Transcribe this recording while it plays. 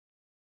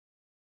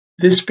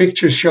This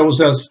picture shows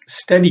us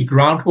steady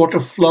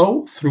groundwater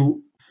flow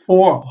through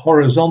 4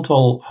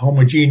 horizontal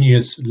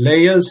homogeneous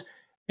layers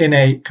in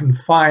a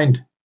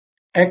confined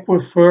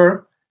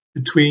aquifer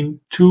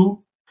between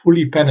 2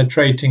 fully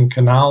penetrating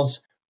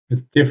canals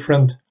with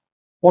different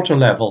water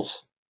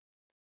levels.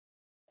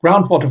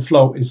 Groundwater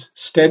flow is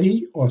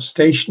steady or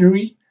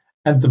stationary,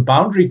 and the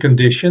boundary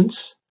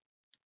conditions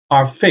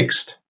are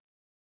fixed.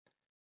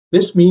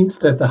 This means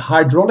that the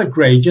hydraulic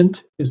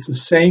gradient is the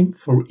same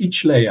for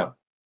each layer.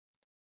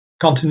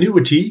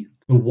 Continuity,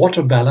 the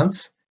water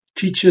balance,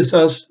 teaches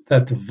us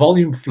that the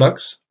volume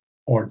flux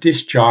or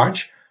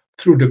discharge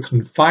through the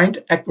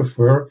confined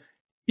aquifer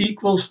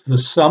equals the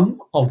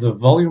sum of the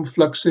volume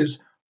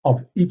fluxes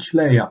of each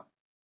layer.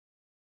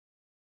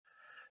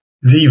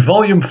 The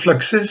volume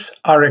fluxes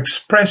are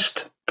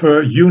expressed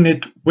per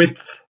unit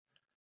width,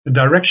 the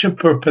direction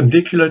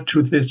perpendicular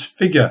to this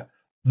figure,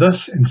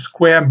 thus in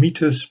square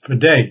meters per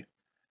day.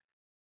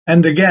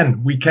 And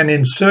again, we can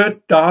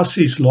insert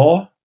Darcy's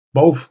law,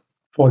 both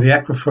for the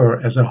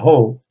aquifer as a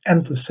whole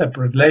and the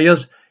separate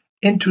layers,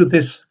 into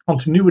this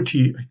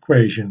continuity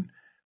equation.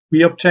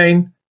 We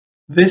obtain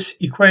this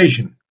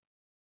equation.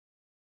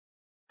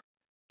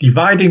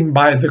 Dividing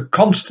by the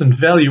constant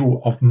value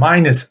of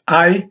minus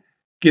I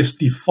gives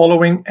the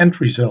following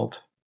end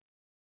result.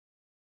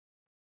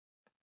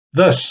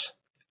 Thus,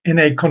 in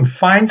a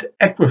confined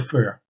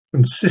aquifer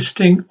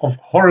consisting of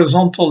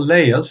horizontal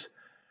layers,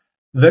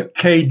 the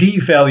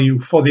Kd value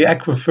for the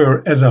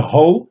aquifer as a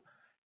whole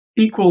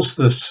equals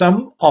the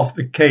sum of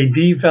the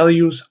Kd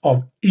values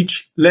of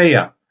each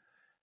layer.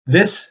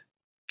 This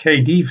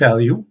Kd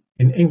value,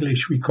 in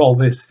English we call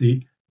this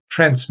the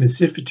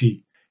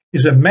transmissivity,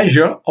 is a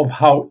measure of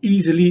how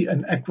easily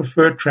an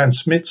aquifer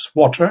transmits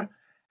water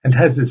and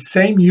has the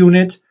same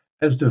unit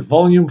as the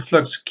volume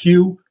flux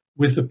Q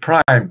with the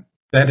prime,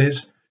 that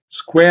is,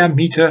 square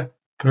meter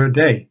per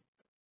day.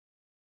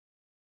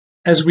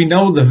 As we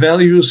know the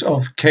values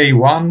of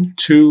K1,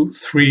 2,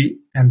 3,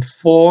 and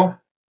 4,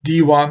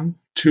 D1,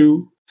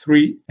 2,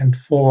 3, and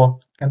 4,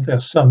 and their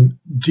sum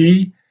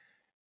D,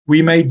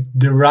 we may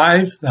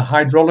derive the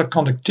hydraulic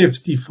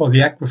conductivity for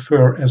the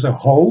aquifer as a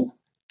whole,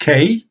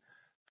 K,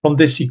 from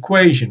this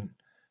equation.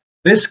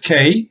 This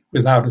K,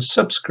 without a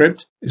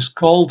subscript, is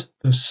called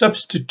the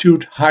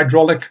substitute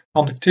hydraulic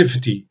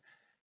conductivity.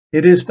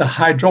 It is the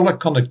hydraulic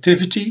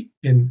conductivity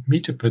in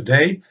meter per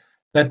day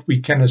that we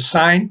can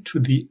assign to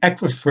the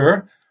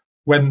aquifer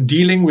when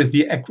dealing with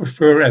the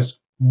aquifer as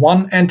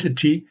one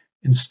entity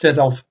instead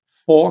of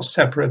 4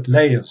 separate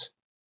layers.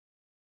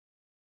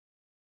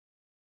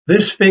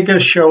 This figure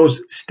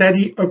shows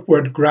steady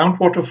upward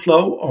groundwater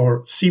flow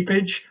or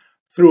seepage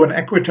through an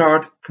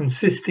aquitard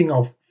consisting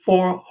of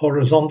 4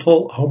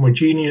 horizontal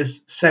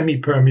homogeneous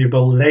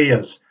semi-permeable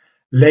layers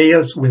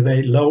with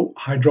a low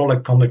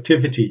hydraulic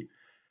conductivity.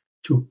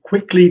 To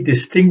quickly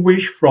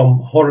distinguish from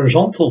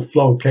horizontal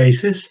flow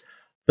cases,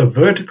 the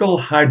vertical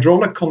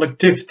hydraulic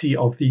conductivity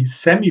of the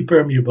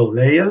semi-permeable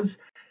layers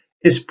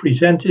is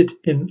presented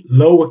in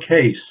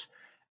lowercase,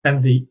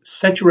 and the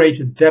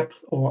saturated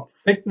depth or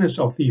thickness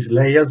of these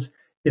layers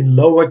in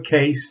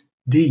lowercase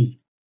d.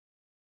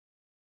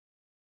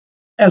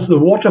 As the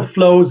water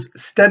flows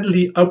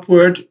steadily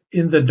upward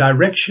in the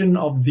direction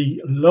of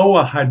the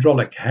lower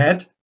hydraulic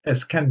head,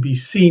 as can be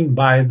seen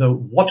by the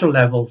water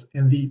levels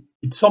in the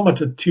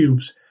piezometer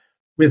tubes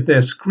with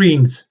their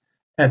screens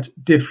at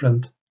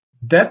different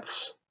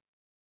depths,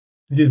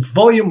 the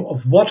volume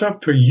of water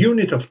per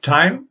unit of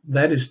time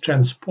that is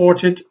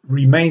transported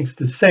remains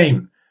the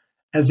same,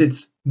 as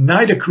it's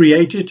neither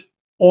created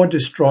or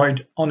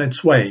destroyed on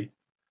its way.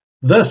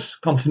 Thus,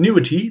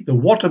 continuity, the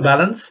water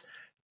balance,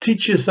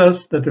 teaches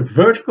us that the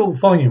vertical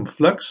volume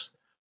flux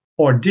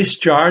or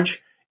discharge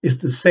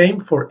is the same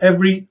for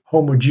every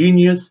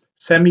homogeneous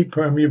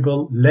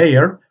semi-permeable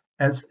layer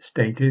as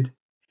stated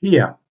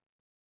here.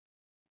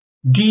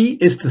 D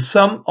is the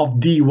sum of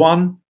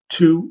D1,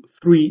 2,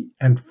 3,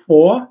 and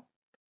 4,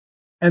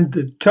 and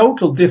the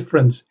total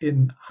difference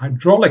in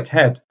hydraulic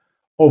head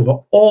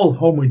over all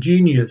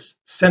homogeneous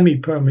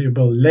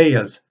semi-permeable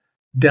layers,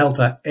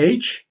 delta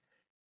H,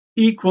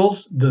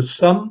 equals the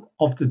sum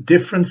of the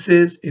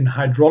differences in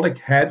hydraulic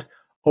head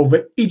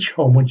over each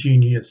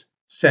homogeneous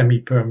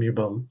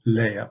semi-permeable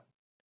layer.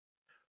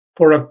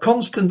 For a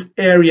constant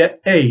area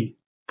A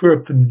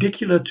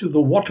perpendicular to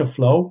the water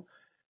flow,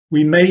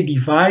 we may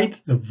divide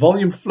the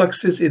volume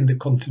fluxes in the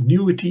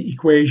continuity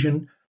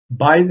equation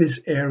by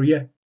this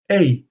area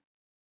A,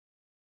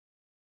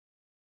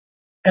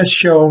 as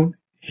shown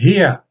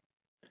here.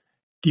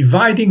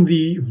 Dividing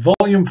the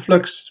volume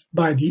flux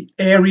by the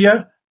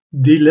area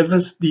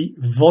delivers the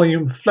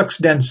volume flux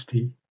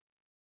density.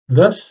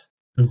 Thus,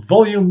 the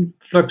volume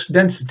flux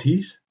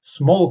densities,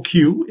 small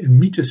q in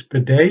meters per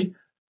day,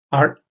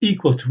 are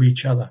equal to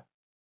each other.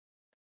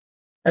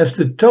 As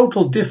the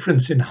total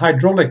difference in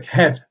hydraulic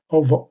head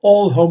over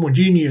all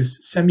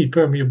homogeneous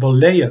semi-permeable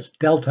layers,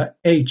 delta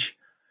H,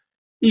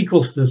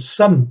 equals the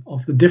sum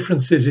of the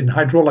differences in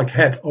hydraulic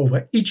head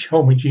over each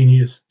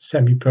homogeneous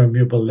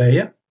semi-permeable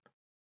layer,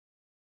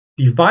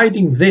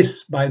 dividing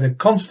this by the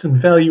constant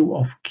value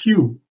of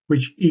Q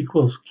which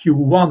equals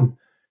Q1,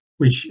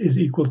 which is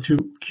equal to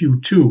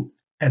Q2,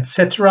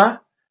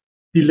 etc.,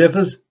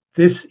 delivers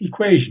this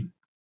equation.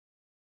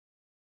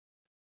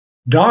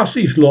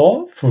 Darcy's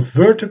law for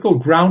vertical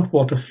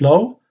groundwater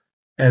flow,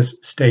 as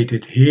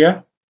stated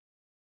here,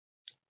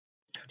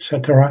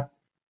 etc.,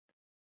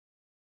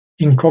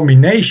 in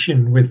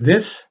combination with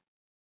this,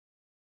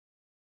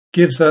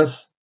 gives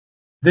us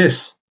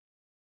this.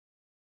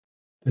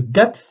 The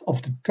depth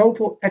of the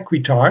total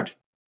equitard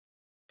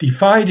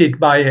divided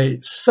by a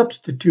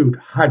substitute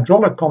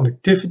hydraulic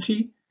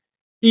conductivity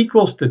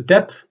equals the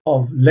depth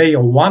of layer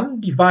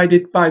 1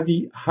 divided by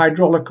the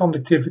hydraulic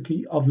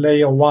conductivity of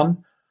layer 1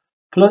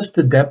 plus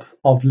the depth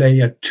of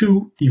layer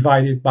 2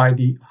 divided by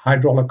the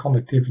hydraulic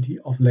conductivity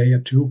of layer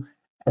 2,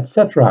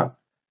 etc.,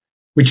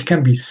 which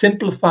can be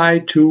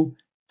simplified to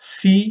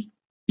C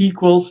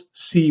equals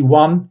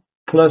C1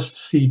 plus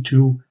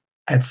C2,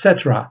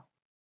 etc.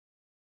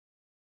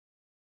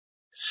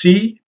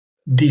 C,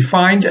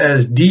 defined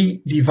as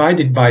D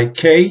divided by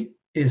K,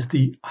 is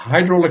the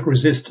hydraulic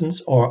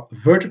resistance or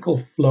vertical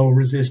flow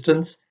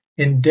resistance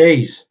in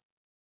days.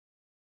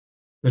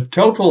 The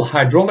total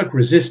hydraulic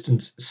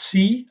resistance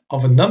C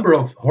of a number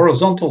of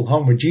horizontal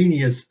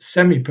homogeneous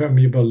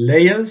semi-permeable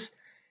layers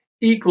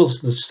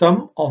equals the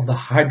sum of the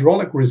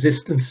hydraulic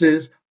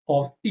resistances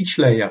of each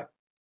layer.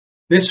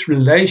 This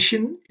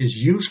relation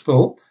is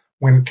useful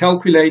when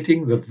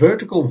calculating the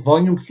vertical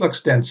volume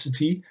flux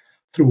density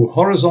through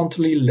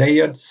horizontally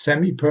layered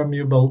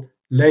semi-permeable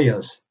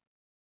layers.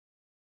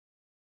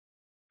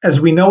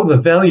 As we know the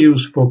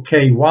values for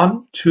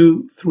K1,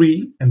 2,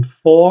 3, and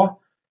 4,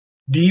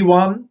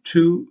 D1,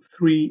 2,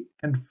 3,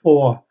 and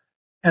 4,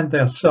 and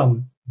their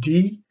sum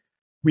D,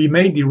 we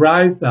may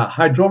derive the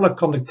hydraulic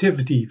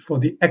conductivity for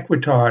the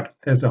equitard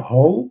as a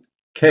whole,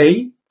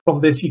 K, from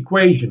this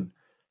equation.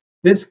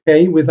 This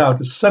K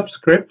without a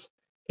subscript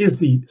is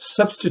the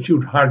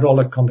substitute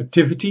hydraulic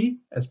conductivity,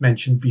 as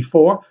mentioned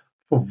before,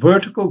 for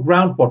vertical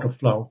groundwater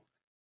flow.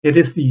 It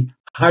is the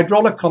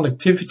hydraulic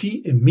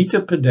conductivity in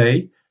meter per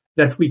day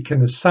that we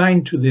can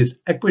assign to this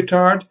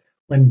equitard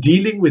when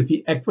dealing with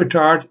the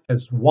equitard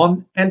as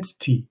one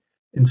entity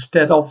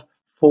instead of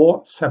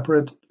 4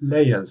 separate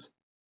layers.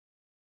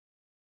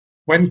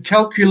 When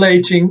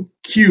calculating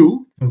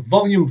Q, the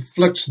volume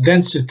flux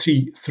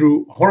density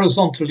through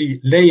horizontally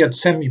layered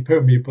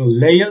semi-permeable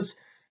layers,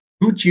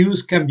 good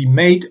use can be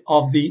made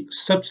of the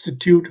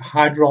substitute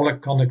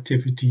hydraulic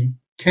conductivity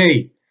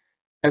K,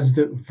 as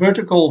the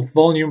vertical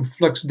volume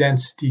flux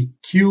density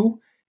Q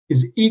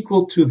is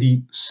equal to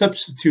the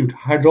substitute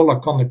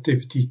hydraulic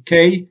conductivity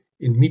K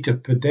in meter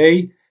per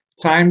day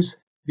times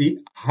the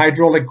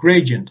hydraulic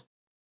gradient.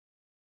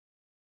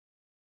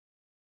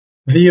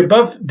 The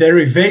above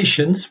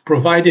derivations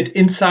provided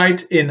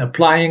insight in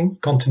applying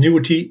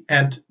continuity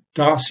and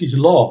Darcy's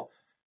law.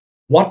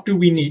 What do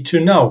we need to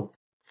know?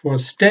 For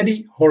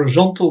steady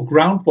horizontal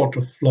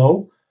groundwater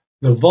flow,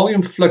 the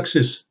volume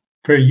fluxes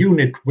per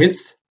unit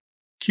width,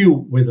 Q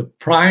with a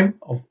prime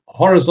of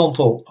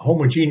horizontal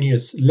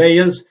homogeneous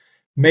layers,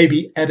 may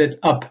be added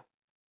up.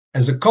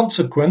 As a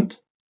consequence,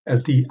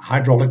 as the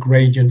hydraulic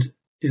gradient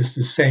is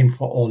the same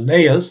for all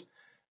layers,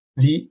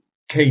 the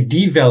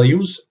K₂D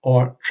values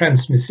or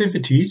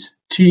transmissivities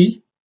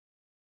T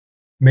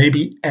may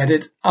be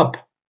added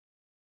up.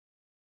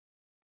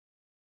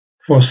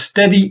 For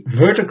steady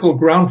vertical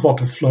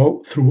groundwater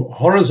flow through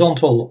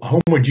horizontal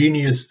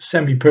homogeneous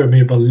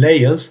semi-permeable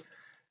layers,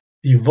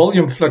 the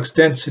volume flux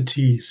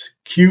densities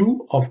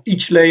Q of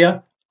each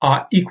layer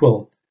are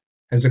equal.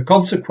 As a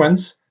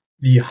consequence,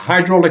 the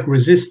hydraulic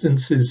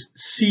resistances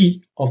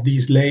C of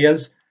these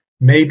layers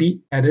may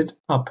be added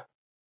up.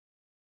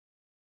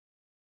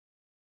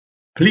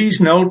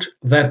 Please note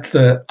that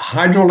the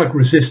hydraulic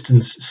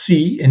resistance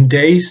C in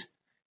days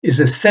is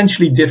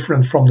essentially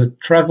different from the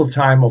travel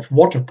time of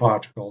water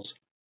particles,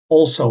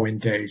 also in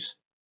days.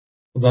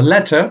 For the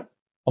latter,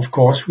 of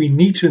course, we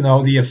need to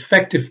know the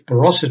effective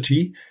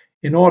porosity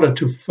in order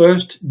to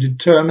first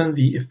determine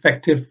the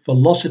effective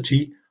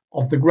velocity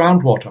of the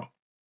groundwater.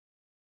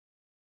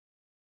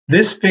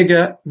 This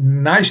figure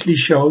nicely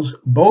shows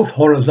both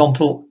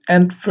horizontal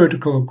and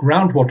vertical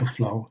groundwater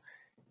flow.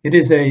 It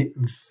is a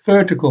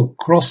vertical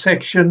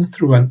cross-section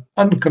through an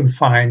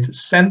unconfined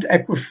sand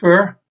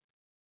aquifer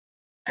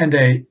and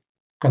a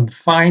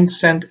confined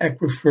sand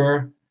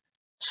aquifer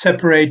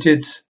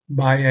separated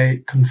by a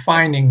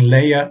confining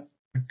layer,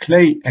 a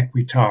clay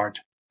equitard.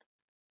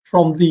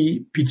 From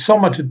the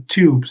piezometer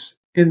tubes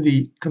in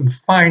the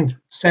confined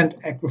sand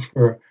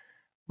aquifer,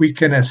 we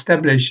can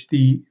establish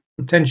the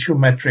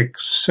potentiometric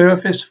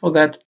surface for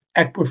that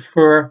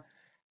aquifer,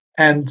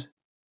 and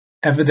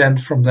evident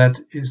from that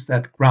is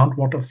that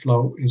groundwater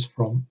flow is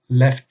from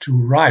left to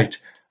right.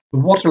 The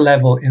water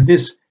level in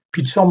this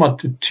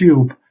piezometer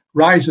tube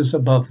rises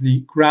above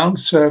the ground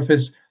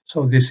surface,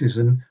 so this is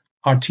an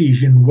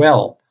artesian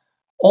well.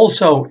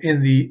 Also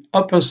in the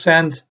upper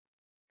sand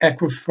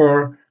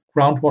aquifer,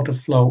 groundwater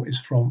flow is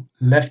from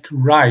left to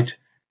right,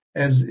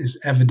 as is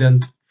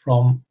evident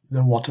from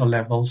the water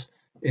levels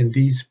in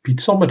these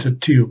piezometer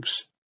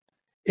tubes.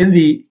 In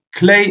the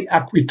clay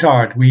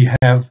aquitard, we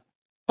have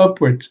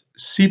upward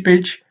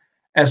seepage,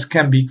 as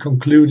can be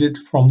concluded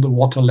from the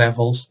water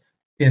levels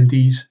in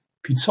these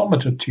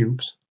piezometer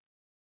tubes.